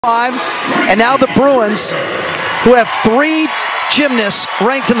And now the Bruins, who have 3 gymnasts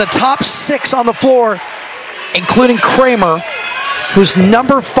ranked in the top 6 on the floor, including Kramer, who's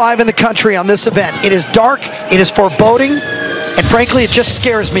number 5 in the country on this event. It is dark, it is foreboding, and frankly, it just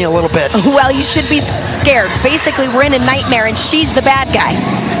scares me a little bit. Well, you should be scared. Basically, we're in a nightmare, and she's the bad guy.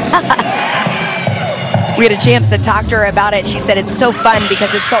 We had a chance to talk to her about it. She said it's so fun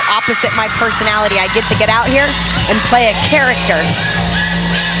because it's so opposite my personality. I get to get out here and play a character.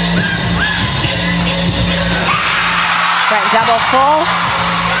 Front double full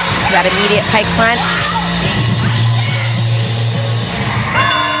to that immediate pike front.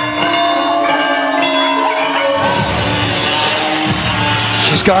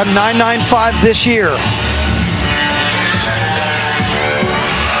 She's got 995 this year. Wow.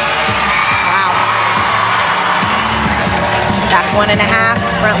 Back 1.5,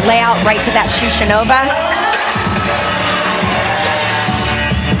 front layout right to that Shushanova.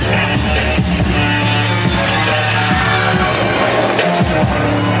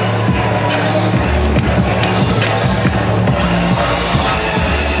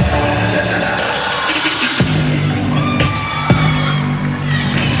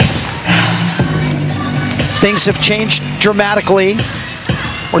 Things have changed dramatically.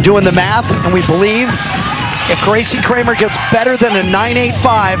 We're doing the math, and we believe if Gracie Kramer gets better than a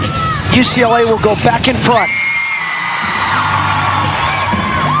 9.85, UCLA will go back in front.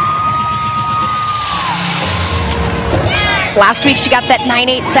 Last week she got that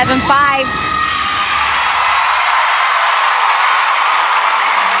 9.875.